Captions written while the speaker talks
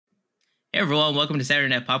Hey everyone, welcome to Saturday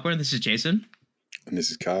Night Popcorn. This is Jason. And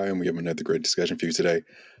this is Kai, and we have another great discussion for you today.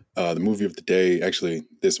 The movie of the day, actually,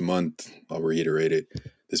 this month, I'll reiterate it,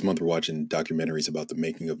 this month we're watching documentaries about the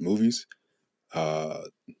making of movies. Uh,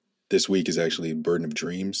 this week is actually Burden of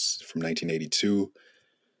Dreams from 1982.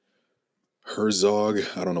 Herzog,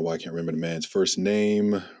 I don't know why I can't remember the man's first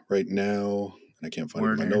name right now, and I can't find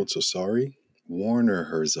it in my notes, so sorry. Werner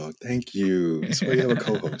Herzog, thank you. That's why you have a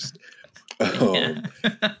co-host.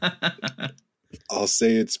 I'll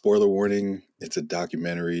say it, spoiler warning, it's a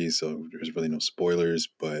documentary, so there's really no spoilers,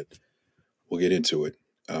 but we'll get into it.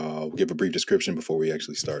 We'll give a brief description before we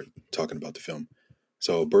actually start talking about the film.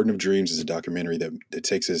 So Burden of Dreams is a documentary that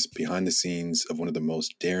takes us behind the scenes of one of the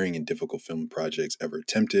most daring and difficult film projects ever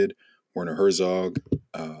attempted, Werner Herzog's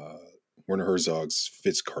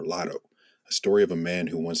Fitzcarraldo, a story of a man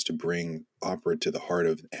who wants to bring opera to the heart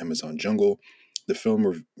of the Amazon jungle. The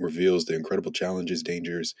film reveals the incredible challenges,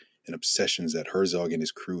 dangers, and obsessions that Herzog and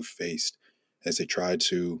his crew faced as they tried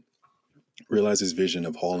to realize his vision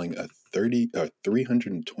of hauling a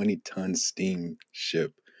 320-ton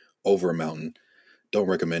steamship over a mountain. Don't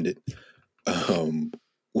recommend it.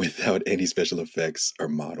 Without any special effects or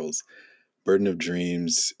models. Burden of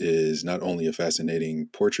Dreams is not only a fascinating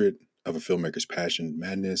portrait of a filmmaker's passion and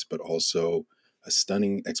madness, but also a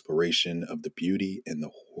stunning exploration of the beauty and the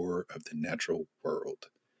horror of the natural world.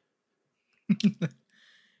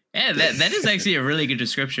 Yeah, that is actually a really good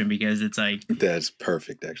description because it's like... That's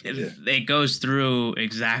perfect, actually. It goes through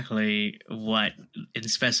exactly what, it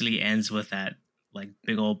especially ends with that like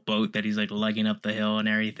big old boat that he's like lugging up the hill and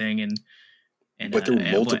everything. But there were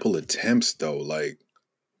multiple attempts, though. Like,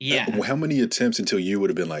 yeah. How many attempts until you would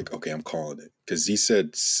have been like, okay, I'm calling it? Because he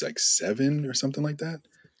said like 7 or something like that.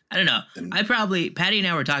 I don't know. Patty and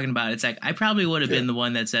I were talking about it. It's like, I probably would have been the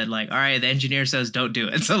one that said like, all right, the engineer says don't do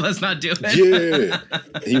it, so let's not do it. Yeah.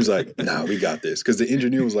 He was like, nah, we got this. Because the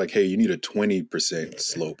engineer was like, hey, you need a 20%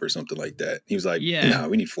 slope or something like that. He was like, nah,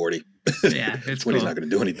 we need 40. Yeah, it's 20's not going to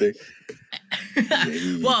do anything.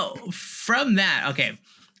 Well, from that, okay.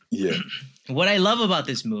 Yeah. What I love about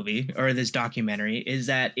this movie or this documentary is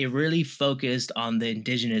that it really focused on the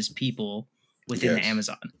indigenous people within the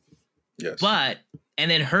Amazon. Yes. And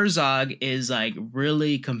then Herzog is like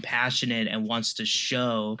really compassionate and wants to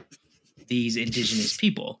show these indigenous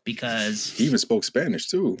people because he even spoke Spanish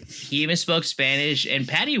too. And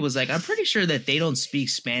Patty was like, I'm pretty sure that they don't speak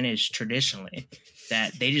Spanish traditionally,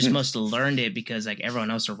 that they just must have learned it because like everyone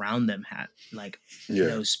else around them had like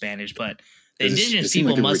knows Spanish, but the indigenous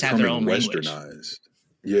people must have their own language.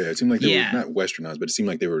 Yeah, it seemed like they were not westernized, but it seemed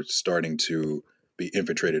like they were starting to be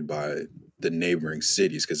infiltrated by the neighboring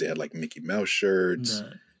cities because they had like Mickey Mouse shirts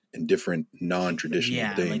and different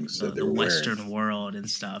non-traditional things like that they were Western wearing. world and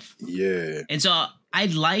stuff. Yeah. And so I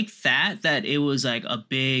like that it was like a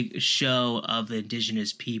big show of the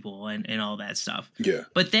indigenous people and all that stuff. Yeah.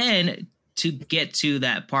 But then to get to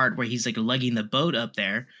that part where he's like lugging the boat up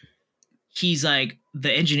there, he's like,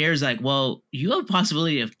 the engineer's like, well, you have a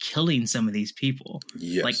possibility of killing some of these people.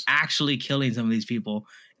 Yes. Like actually killing some of these people.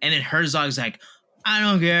 And then Herzog's like, I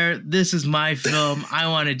don't care. This is my film. I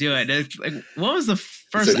want to do it. It's like, what was the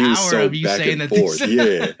first hour of you saying that?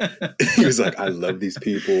 Yeah. He was like, I love these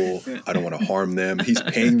people. I don't want to harm them. He's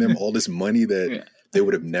paying them all this money that they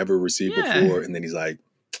would have never received before. And then he's like,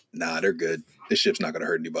 nah, they're good. This ship's not going to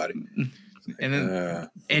hurt anybody. And then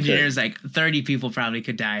engineer's like, 30 people probably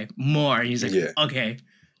could die more. And he's like, okay,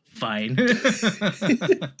 fine.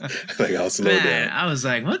 Like, I'll slow down. I was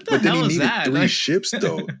like, what the hell was that? He needed 3 ships,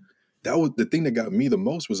 though. That was the thing that got me the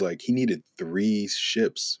most was like he needed 3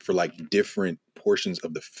 ships for like different portions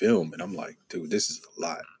of the film. And I'm like, dude, this is a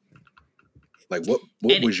lot. Like what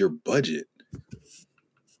was your budget?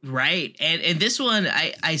 Right. And this one,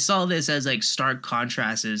 I saw this as like stark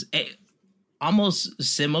contrasts, almost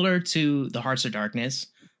similar to The Hearts of Darkness.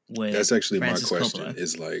 That's actually Francis my question Coppola.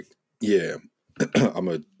 Is like, I'm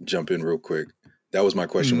going to jump in real quick. That was my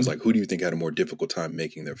question was like, who do you think had a more difficult time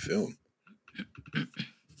making their film?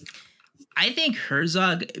 I think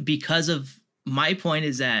Herzog, because of my point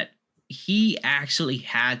is that he actually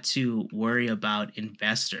had to worry about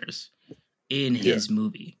investors in his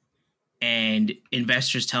movie and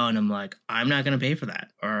investors telling him like, I'm not going to pay for that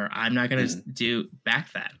or I'm not going to do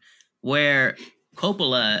back that. Where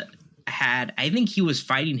Coppola had, I think he was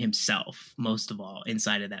fighting himself most of all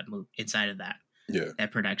inside of that movie,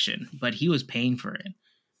 that production, but he was paying for it.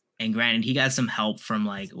 And granted, he got some help from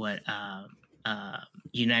like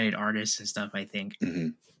United Artists and stuff, I think. Mm-hmm.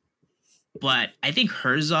 But I think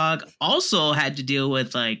Herzog also had to deal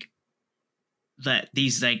with like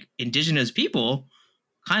these like indigenous people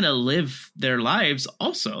kind of live their lives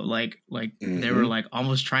also. Like they were like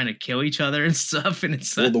almost trying to kill each other and stuff. And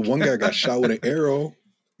it's the one guy got shot with an arrow.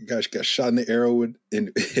 Got shot in the arrow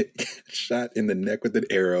shot in the neck with an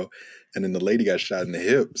arrow, and then the lady got shot in the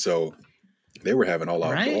hip. So they were having all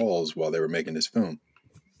out balls while they were making this film.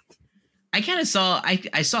 I kind of saw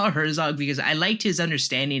I saw Herzog because I liked his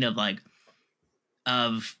understanding of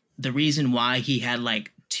of the reason why he had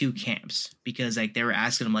like two camps, because like they were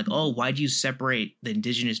asking him like, oh, why'd you separate the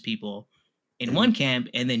indigenous people in one camp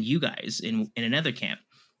and then you guys in another camp,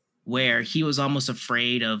 where he was almost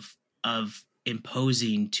afraid of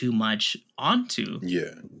imposing too much onto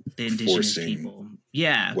the indigenous people.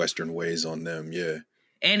 Yeah. Western ways on them. Yeah.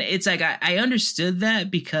 And it's like I understood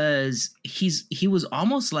that because he was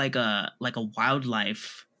almost like a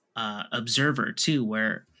wildlife observer too,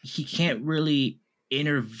 where he can't really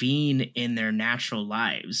intervene in their natural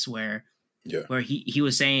lives, where he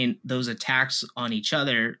was saying those attacks on each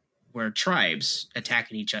other were tribes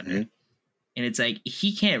attacking each other. And it's like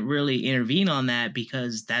he can't really intervene on that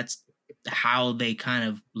because that's how they kind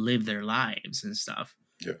of live their lives and stuff.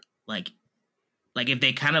 Yeah. Like if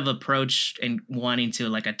they kind of approached and wanting to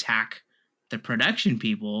like attack the production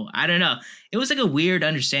people, I don't know. It was like a weird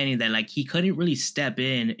understanding that like he couldn't really step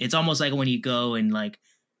in. It's almost like when you go and like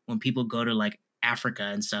when people go to like Africa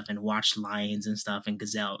and stuff and watch lions and stuff and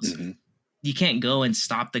gazelles, you can't go and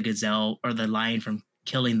stop the gazelle or the lion from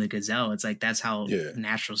killing the gazelle. It's like that's how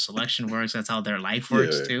natural selection works. That's how their life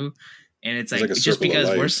works too. And it's like just because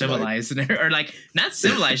we're civilized or like not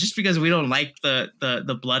civilized, just because we don't like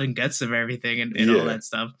the blood and guts of everything and all that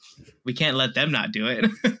stuff, we can't let them not do it.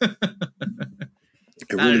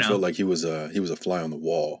 It really felt like he was a fly on the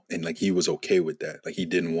wall, and like he was okay with that. Like he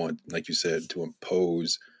didn't want, like you said, to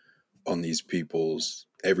impose on these people's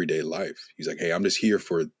everyday life. He's like, hey, I'm just here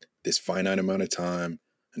for this finite amount of time.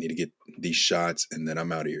 I need to get these shots, and then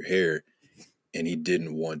I'm out of your hair. And he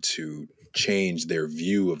didn't want to change their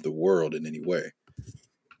view of the world in any way.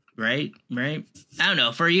 Right. I don't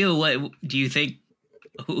know. For you, what do you think?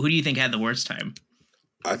 Who do you think had the worst time?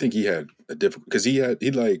 I think he had a difficult, because he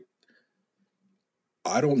like,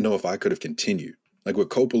 I don't know if I could have continued. Like with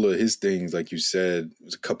Coppola, his things, like you said,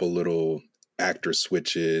 was a couple little actor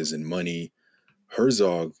switches and money.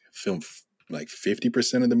 Herzog filmed like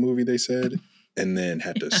 50% of the movie, they said, and then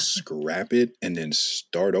had to scrap it and then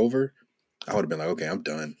start over. I would have been like, okay, I'm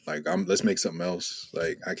done. Like, let's make something else.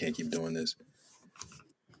 Like, I can't keep doing this.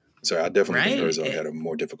 So I definitely think Herzog had a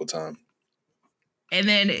more difficult time. And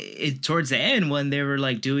then towards the end, when they were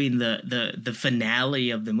like doing the finale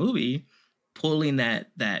of the movie, pulling that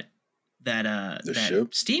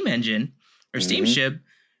steam engine or steamship,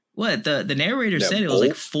 what the narrator said it was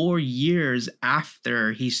like 4 years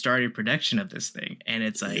after he started production of this thing, and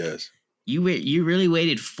it's like you really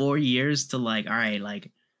waited 4 years to like, all right, like,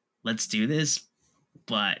 let's do this,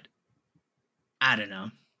 but I don't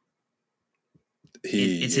know.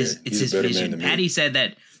 It's his vision. Patty said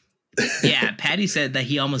that. Yeah, Patty said that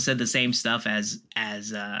he almost said the same stuff as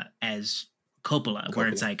Coppola, where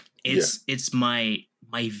it's like it's my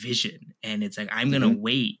vision, and it's like I'm gonna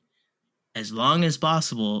wait as long as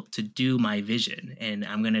possible to do my vision, and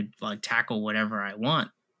I'm gonna like tackle whatever I want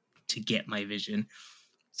to get my vision.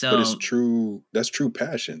 So, but it's true. That's true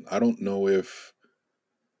passion. I don't know if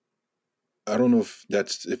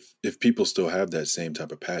that's if people still have that same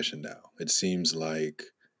type of passion now. It seems like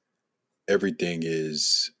everything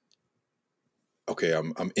is okay.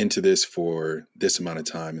 I'm into this for this amount of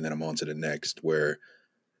time, and then I'm on to the next. Where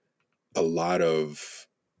a lot of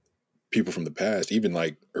people from the past, even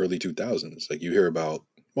like early 2000s, like you hear about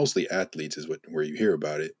mostly athletes is where you hear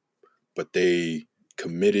about it, but they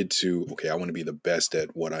committed to, okay, I want to be the best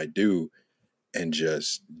at what I do, and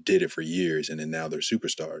just did it for years, and then now they're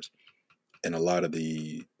superstars. And a lot of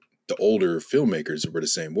the older filmmakers were the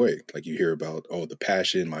same way. Like you hear about, oh, the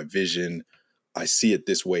passion, my vision, I see it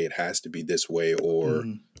this way, it has to be this way, or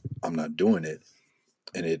I'm not doing it.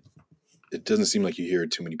 And it doesn't seem like you hear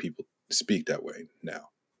too many people speak that way now.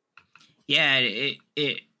 Yeah,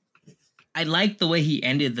 I like the way he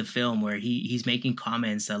ended the film, where he's making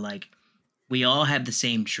comments that like we all have the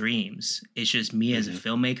same dreams. It's just me as a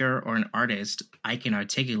filmmaker or an artist, I can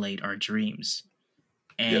articulate our dreams.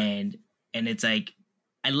 And it's like,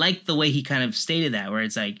 I like the way he kind of stated that, where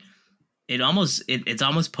it's like, it's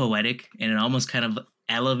almost poetic, and it almost kind of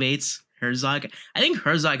elevates Herzog. I think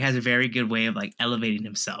Herzog has a very good way of like elevating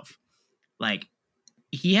himself. Like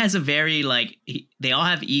he has a very like, they all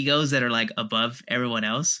have egos that are like above everyone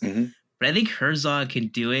else. But I think Herzog can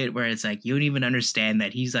do it where it's like, you don't even understand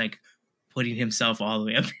that he's like putting himself all the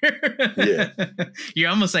way up here. Yeah. You're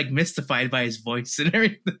almost like mystified by his voice and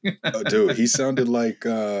everything. Oh, dude, he sounded like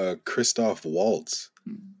Christoph Waltz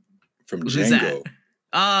from Who's that? Django.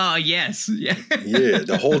 Oh, yes. Yeah. Yeah,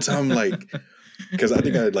 the whole time, like, because I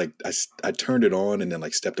think I turned it on and then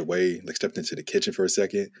like stepped away, like stepped into the kitchen for a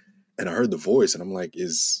second, and I heard the voice, and I'm like,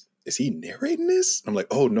 is he narrating this? I'm like,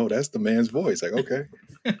 oh no, that's the man's voice. Like, okay.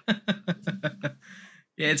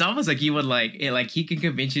 Yeah, it's almost like he would like he can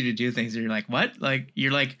convince you to do things and you're like, what? Like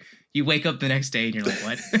you're like you wake up the next day and you're like,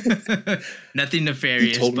 what? Nothing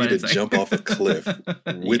nefarious. He told me to like... jump off a cliff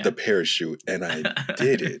with a parachute, and I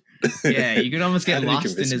did it. Yeah, you could almost get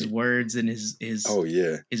lost in his words and his oh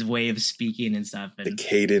yeah, his way of speaking and stuff. And... the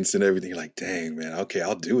cadence and everything. You're like, dang man, okay,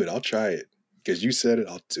 I'll do it. I'll try it. Because you said it,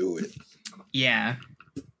 I'll do it. Yeah.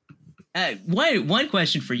 One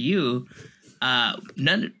question for you.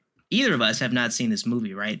 Either of us have not seen this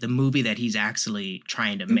movie, right? The movie that he's actually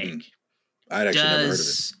trying to make. I'd actually never heard of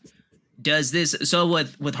it. Does this... So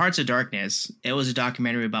with Hearts of Darkness, it was a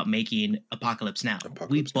documentary about making Apocalypse Now.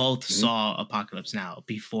 We both saw Apocalypse Now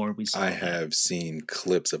before we saw it. I have seen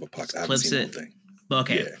clips of Apocalypse. I haven't seen the whole thing.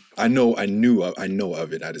 Okay. Yeah. I know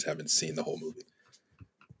of it. I just haven't seen the whole movie.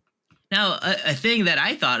 Now, a thing that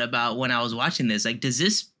I thought about when I was watching this, like, does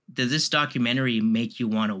this documentary make you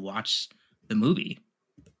want to watch the movie?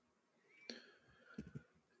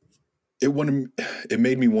 It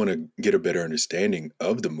made me want to get a better understanding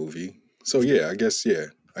of the movie. So yeah, I guess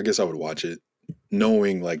I would watch it,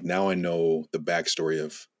 knowing like now I know the backstory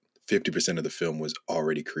of 50% of the film was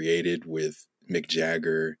already created with Mick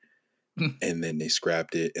Jagger, and then they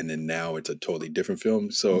scrapped it, and then now it's a totally different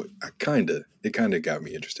film. So it kind of got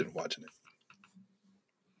me interested in watching it.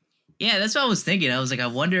 Yeah, that's what I was thinking. I was like, I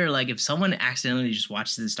wonder like if someone accidentally just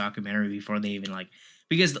watched this documentary before they even like,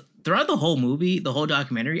 because throughout the whole movie, the whole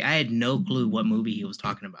documentary, I had no clue what movie he was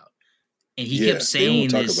talking about. And he kept saying they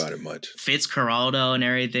don't this talk about it much. Fitzcarraldo and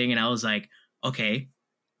everything. And I was like, okay,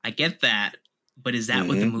 I get that. But is that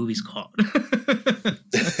what the movie's called?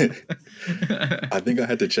 I think I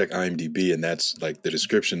had to check IMDb, and that's like the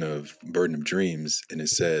description of Burden of Dreams. And it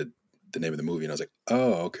said the name of the movie. And I was like,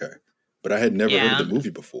 oh, okay. But I had never heard of the movie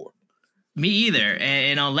before. Me either.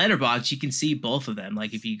 And on Letterboxd, you can see both of them.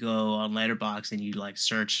 Like if you go on Letterboxd and you like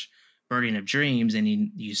search Burden of Dreams and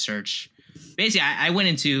you search, basically I went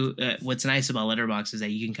into what's nice about Letterboxd is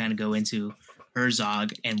that you can kind of go into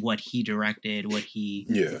Herzog and what he directed, what he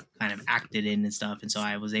kind of acted in and stuff. And so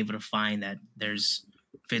I was able to find that there's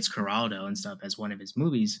Fitzcarraldo and stuff as one of his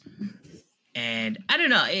movies. And I don't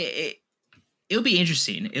know, it'll be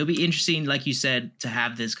interesting. It'll be interesting, like you said, to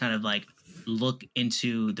have this kind of like look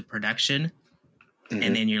into the production,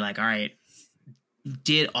 and then you're like, all right,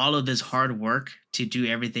 did all of this hard work to do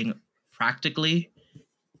everything practically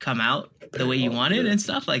come out the way you wanted and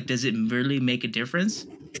stuff? Like, does it really make a difference?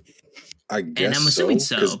 I guess, and I'm assuming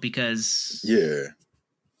so because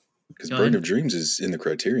Burden of Dreams is in the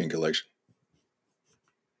Criterion Collection,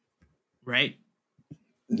 right?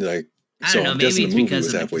 Like, I don't know. Maybe it's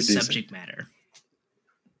because of like, the subject matter.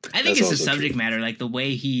 I think it's the subject matter, like the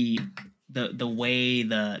way the way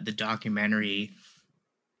the documentary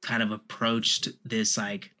kind of approached this,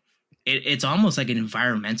 like it's almost like an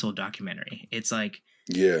environmental documentary. It's like,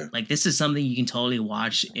 like this is something you can totally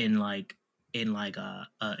watch in like a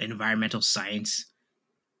environmental science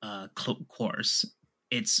course.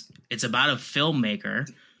 It's about a filmmaker,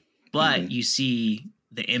 but you see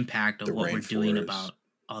the impact of what we're doing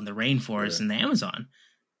on the rainforest and the Amazon.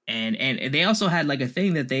 And they also had like a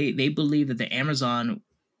thing that they believe that the Amazon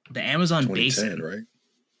basin, right,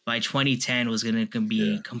 by 2010 was going to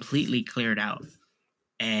be completely cleared out.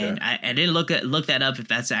 And I didn't look that up if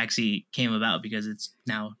that's actually came about, because it's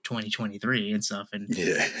now 2023 and stuff. And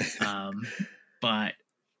but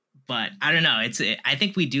I don't know. I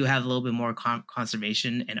think we do have a little bit more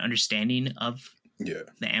conservation and understanding of the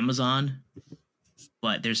Amazon.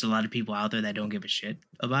 But there's a lot of people out there that don't give a shit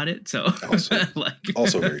about it. So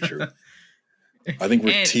also very true. I think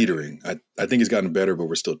we're teetering. I think it's gotten better, but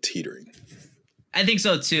we're still teetering. I think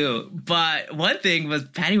so too. But one thing was,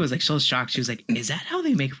 Patty was like so shocked. She was like, "Is that how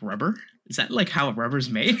they make rubber? Is that like how rubber's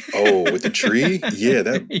made?" Oh, with the tree? Yeah,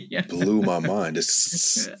 that blew my mind. Just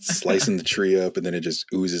slicing the tree up and then it just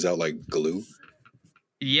oozes out like glue.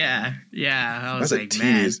 Yeah. I was like,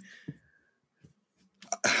 man.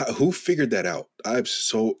 Who figured that out?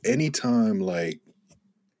 Anytime like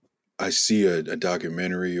I see a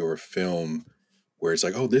documentary or a film where it's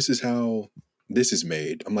like, oh, this is how this is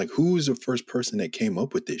made. I'm like, who's the first person that came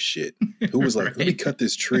up with this shit? Who was like, let me cut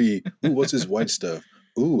this tree. Ooh, what's this white stuff?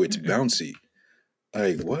 Ooh, it's bouncy.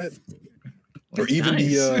 Like what? Or even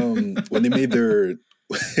nice. When they made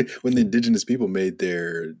when the indigenous people made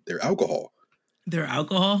their alcohol. Their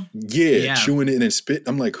alcohol? Yeah, chewing it and spit.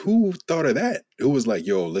 I'm like, who thought of that? Who was like,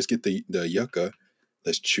 yo, let's get the yucca,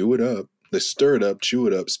 let's chew it up, let's stir it up, chew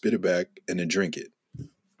it up, spit it back, and then drink it.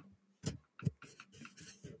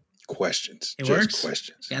 Questions. It just works.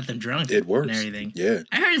 Questions. Got them drunk. It works. And everything. Yeah.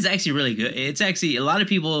 I heard it's actually really good. It's actually, a lot of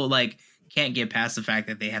people like can't get past the fact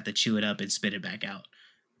that they have to chew it up and spit it back out.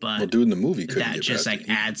 But well, dude in the movie couldn't that get just past like it.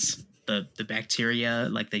 adds the bacteria,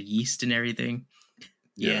 like the yeast and everything.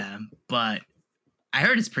 Yeah. But I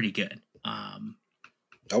heard it's pretty good. I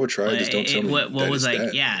would try it. Just don't tell me what was like,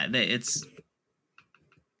 that. Yeah, it's,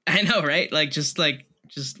 I know, right? Like, just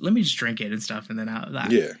let me just drink it and stuff. And then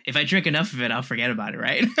if I drink enough of it, I'll forget about it.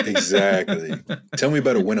 Right. Exactly. Tell me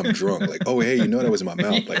about it when I'm drunk. Like, oh, hey, you know, that was in my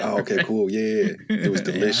mouth. Like, oh, okay, cool. Yeah. It was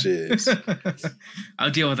delicious.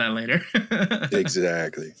 I'll deal with that later.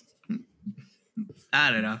 Exactly.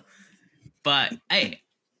 I don't know. But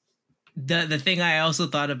the thing I also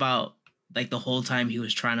thought about, like, the whole time he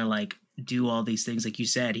was trying to like do all these things, like you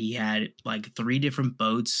said, he had like 3 different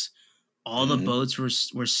boats. All the boats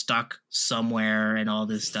were stuck somewhere and all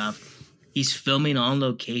this stuff. He's filming on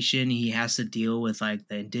location. He has to deal with like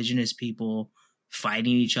the indigenous people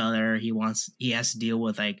fighting each other. He has to deal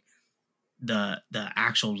with like the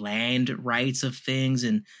actual land rights of things.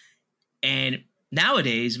 And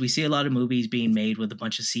nowadays we see a lot of movies being made with a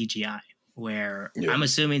bunch of CGI, where I'm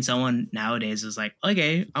assuming someone nowadays is like,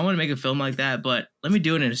 okay, I want to make a film like that, but let me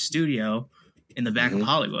do it in a studio in the back of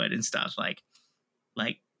Hollywood and stuff. Like,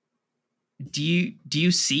 do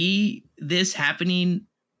you see this happening?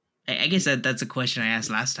 I guess that's a question I asked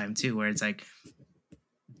last time too, where it's like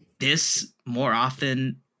this more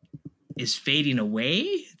often is fading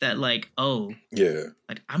away, that like, oh yeah,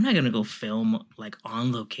 like I'm not gonna go film like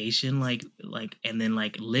on location, like and then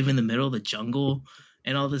like live in the middle of the jungle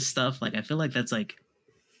and all this stuff. Like I feel like that's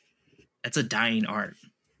a dying art.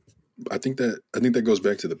 I think that goes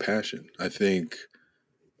back to the passion. I think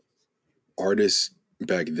artists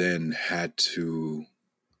back then had to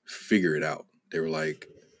figure it out. They were like,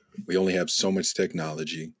 we only have so much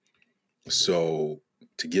technology, so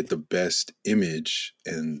to get the best image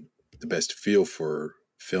and the best feel for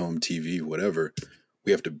film, TV, whatever,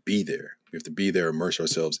 we have to be there. We have to be there, immerse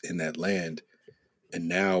ourselves in that land. And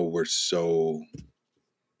now we're so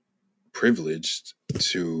privileged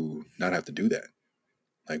to not have to do that.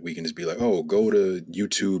 Like we can just be like, oh, go to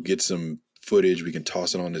YouTube, get some footage. We can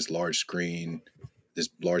toss it on this large screen, this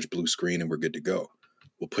large blue screen, and we're good to go.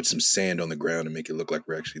 We'll put some sand on the ground and make it look like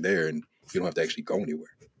we're actually there, and you don't have to actually go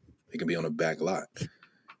anywhere. It can be on a back lot.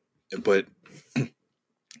 But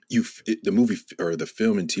the movie or the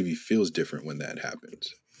film and TV feels different when that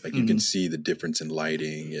happens. Like you can see the difference in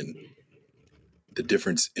lighting and the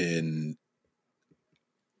difference in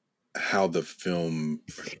how the film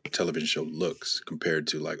or television show looks compared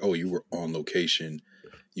to like, oh, you were on location,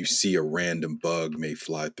 you see a random bug may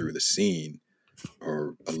fly through the scene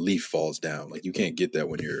or a leaf falls down. Like you can't get that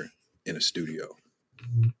when you're in a studio.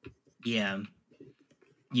 Yeah.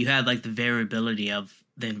 You had like the variability of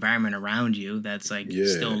the environment around you that's like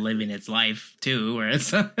still living its life too, where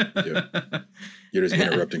it's you're just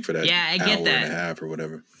interrupting for that I get hour that. and a half or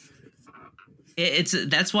whatever.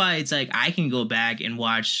 That's why it's like I can go back and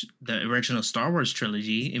watch the original Star Wars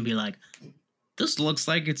trilogy and be like, this looks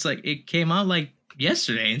like it's like it came out like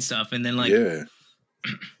yesterday and stuff, and then like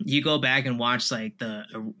you go back and watch like the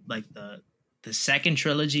second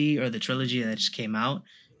trilogy or the trilogy that just came out,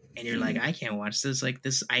 and you're like, I can't watch this. Like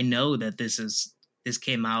this, I know that this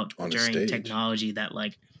came out on during technology that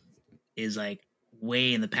like is like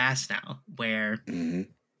way in the past now, where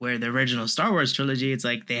the original Star Wars trilogy, it's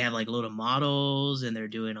like they have like little models and they're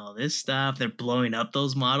doing all this stuff. They're blowing up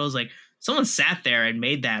those models. Like someone sat there and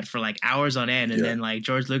made that for like hours on end. And then like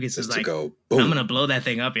George Lucas is like, I'm going to blow that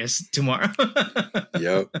thing up tomorrow.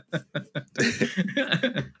 Yep.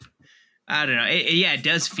 I don't know. It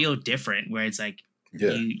does feel different where it's like,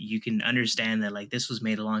 you can understand that like this was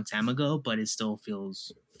made a long time ago, but it still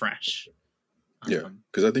feels fresh.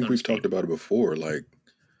 Because I think we've talked about it before. Like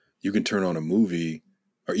you can turn on a movie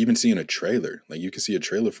or even seeing a trailer. Like you can see a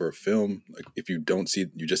trailer for a film. Like if you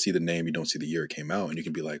just see the name, you don't see the year it came out, and you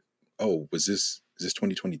can be like, oh, is this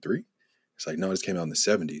 2023? It's like, no, this came out in the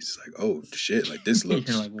 70s. It's like, oh shit, like this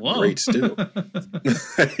looks like, great still.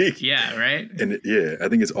 Yeah, right. And I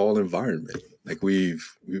think it's all environment. Like we're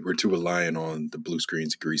too reliant on the blue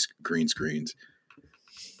screens, green screens.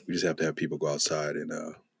 We just have to have people go outside and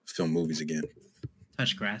film movies again.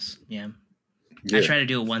 Touch grass, yeah. I try to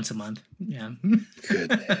do it once a month. Yeah.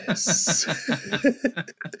 Goodness.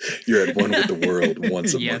 You're at one with the world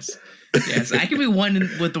once a month. Yes, I can be one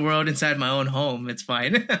with the world inside my own home. It's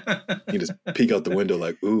fine. You just peek out the window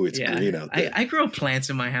like, ooh, it's green out there. I grow plants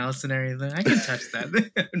in my house and everything. I can touch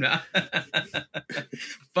that. No.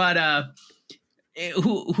 But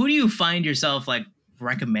who do you find yourself like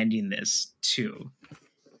recommending this to?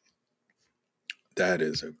 That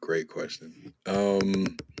is a great question.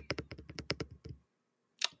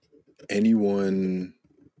 Anyone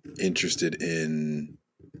interested in,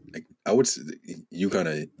 like, I would say, you kind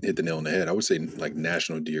of hit the nail on the head. I would say like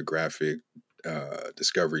National Geographic,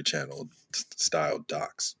 Discovery Channel style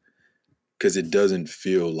docs, because it doesn't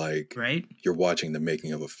feel like you're watching the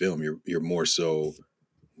making of a film. You're more so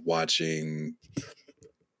watching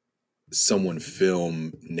someone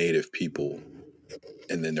film native people,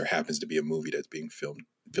 and then there happens to be a movie that's being filmed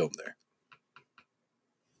there.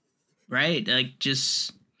 Right, like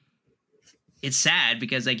just. It's sad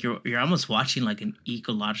because like you're almost watching like an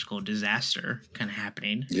ecological disaster kind of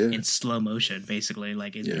happening in slow motion, basically,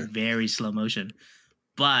 like in very slow motion.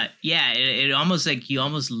 But yeah, it almost like you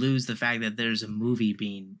almost lose the fact that there's a movie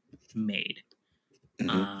being made.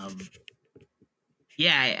 Mm-hmm.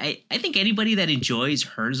 I think anybody that enjoys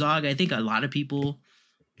Herzog, I think a lot of people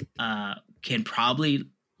can probably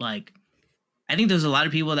like. I think there's a lot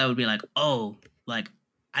of people that would be like, oh, like.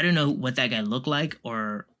 I don't know what that guy looked like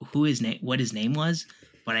or what his name was,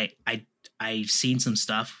 but I've seen some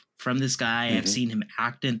stuff from this guy. Mm-hmm. I've seen him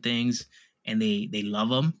act in things, and they love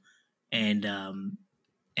him, and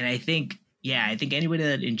I think anybody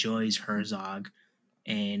that enjoys Herzog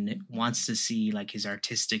and wants to see like his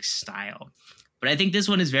artistic style, but I think this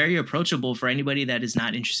one is very approachable for anybody that is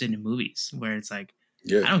not interested in movies, where it's like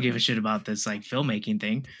I don't give a shit about this like filmmaking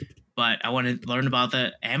thing. But I want to learn about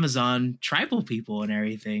the Amazon tribal people and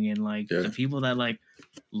everything, and like the people that like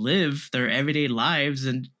live their everyday lives,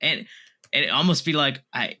 and it almost be like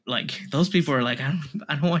I like those people are like I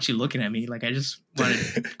don't want you looking at me, like I just want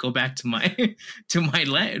to go back to my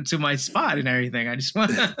my spot and everything. I just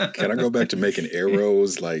want. Can I go back to making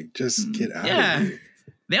arrows? Like just get out of here.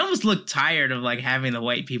 They almost look tired of like having the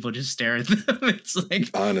white people just stare at them. It's like,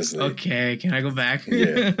 honestly, okay, can I go back?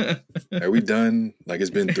 Yeah. Are we done? Like it's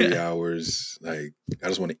been 3 hours. Like I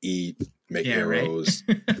just want to eat, make arrows,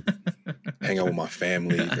 hang out with my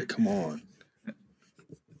family. Like, come on.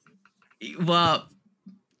 Well,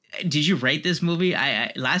 did you rate this movie?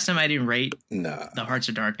 I last time I didn't rate The Hearts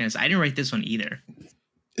of Darkness. I didn't rate this one either.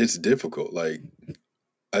 It's difficult. Like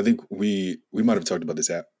I think we might have talked about this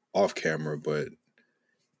off camera, but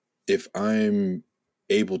if I'm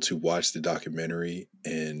able to watch the documentary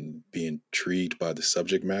and be intrigued by the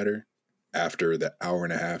subject matter after the hour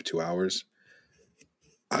and a half, 2 hours,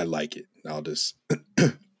 I like it. I'll just,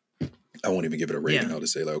 I won't even give it a rating. Yeah. I'll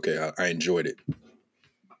just say like, okay, I enjoyed it.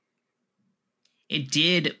 It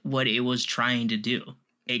did what it was trying to do.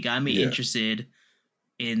 It got me interested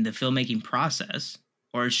in the filmmaking process,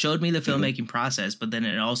 or it showed me the filmmaking process, but then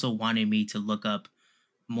it also wanted me to look up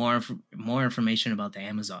more information about the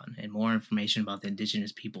Amazon and more information about the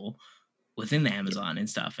indigenous people within the Amazon and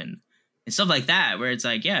stuff and stuff like that, where it's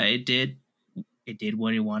like, yeah, it did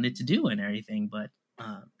what it wanted to do and everything. But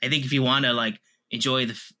I think if you want to like enjoy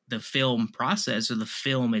the film process or the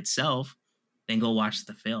film itself, then go watch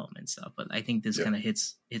the film and stuff. But I think this kind of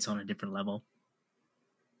hits on a different level.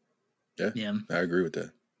 Yeah, I agree with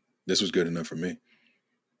that. This was good enough for me.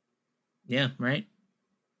 Yeah, right.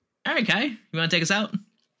 All right, Kai, you want to take us out?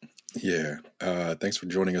 Yeah. Thanks for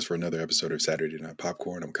joining us for another episode of Saturday Night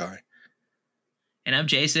Popcorn. I'm Kai. And I'm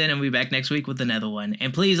Jason, and we'll be back next week with another one.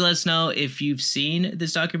 And please let us know if you've seen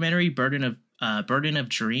this documentary, Burden of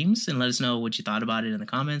Dreams, and let us know what you thought about it in the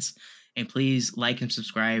comments. And please like and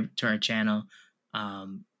subscribe to our channel,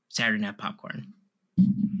 Saturday Night Popcorn.